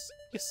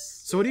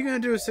 So what are you gonna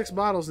do with 6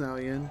 bottles now,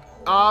 Ian?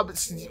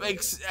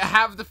 Like,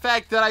 have the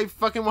fact that I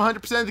fucking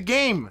 100% of the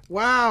game.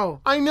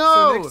 Wow. I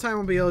know. So next time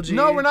will be LG.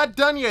 No, we're not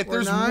done yet.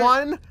 There's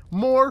one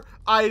more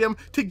item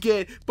to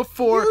get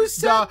before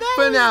the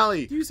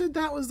finale. You said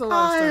that was the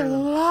last item. I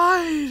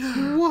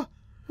lied.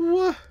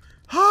 What?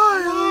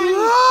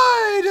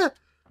 I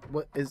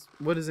lied.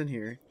 What is in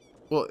here?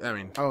 Well, I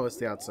mean... Oh, it's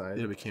the outside.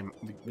 We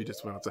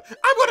just went outside.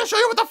 I'm going to show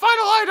you what the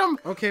final item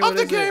of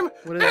the game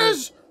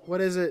is.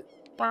 What is it?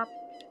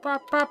 I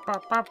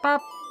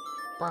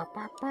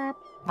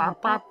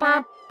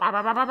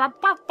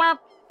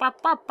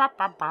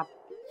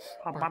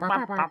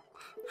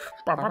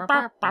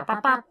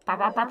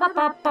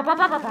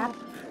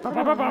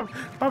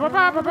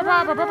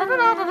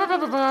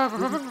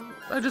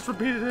just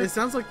repeated it. It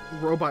sounds like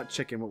Robot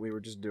Chicken, what we were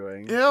just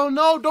doing. Ew,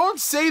 no, don't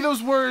say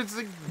those words.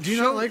 Do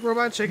you not like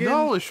Robot Chicken?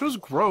 No, the show's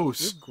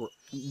gross.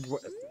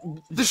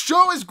 The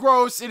show is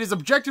gross. It is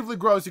objectively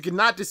gross. You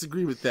cannot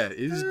disagree with that. It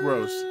is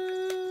gross.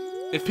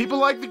 If people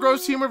like the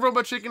gross humor of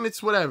Robot Chicken,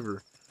 it's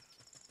whatever.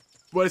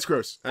 But it's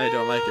gross. I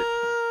don't like it.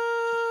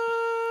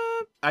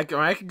 I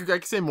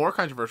can say more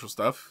controversial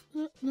stuff.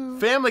 No.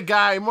 Family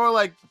Guy, more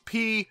like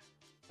P.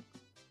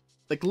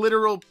 Like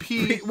literal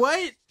P.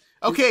 What?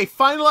 Okay,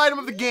 final item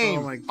of the game.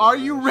 Oh my gosh. Are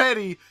you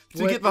ready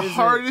to get the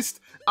hardest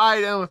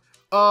item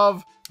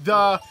of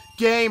the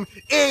game?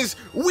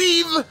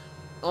 We've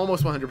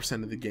almost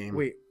 100% of the game.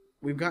 Wait,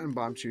 we've gotten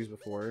bomb shoes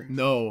before.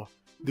 No,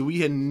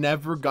 we had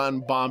never gotten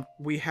bombed.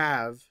 We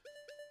have.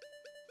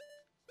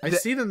 I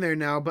see them there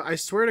now, but I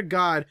swear to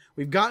God,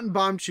 we've gotten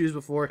bomb shoes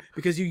before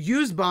because you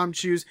used bomb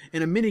shoes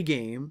in a mini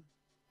game.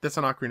 That's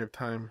an Ocarina of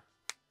Time.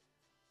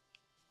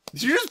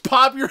 Did you just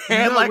pop your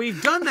hand? No, like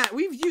we've done that.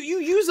 You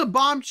use a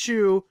bomb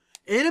chew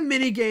in a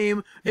mini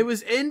game. It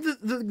was in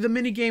the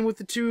mini game with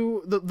the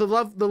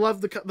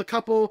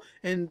couple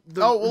and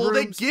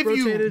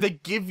the they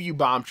give you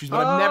bomb chews,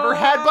 but I've never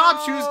had bomb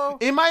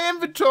chews in my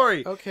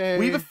inventory. Okay,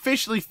 we've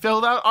officially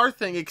filled out our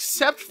thing,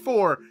 except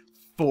for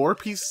 4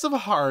 pieces of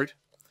heart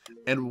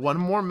and 1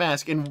 more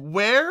mask. And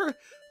where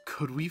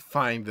could we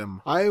find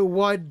them? I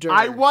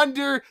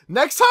wonder.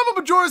 Next time on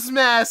Majora's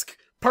Mask,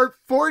 part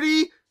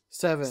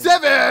 47.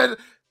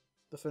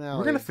 The finale.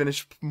 We're gonna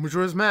finish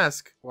Majora's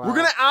Mask. Wow.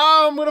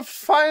 I'm gonna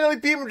finally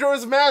beat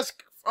Majora's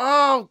Mask.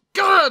 Oh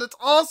god, it's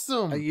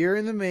awesome. A year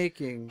in the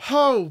making.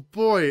 Oh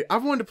boy, I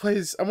wanted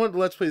to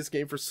let's play this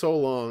game for so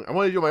long. I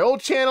wanted to do my old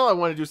channel. I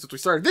wanted to do it since we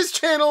started this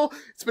channel.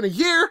 It's been a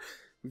year.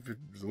 We've been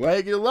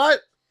lagging a lot.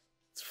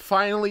 It's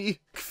finally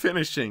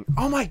finishing.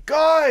 Oh my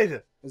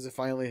god. Is it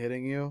finally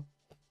hitting you?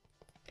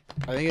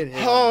 I think it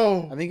hit.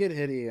 I think it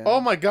hit you. Oh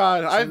my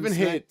god, I've been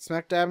hit.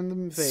 Smack dab in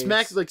the face.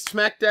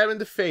 Smack dab in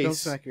the face. Don't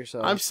smack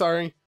yourself. I'm sorry.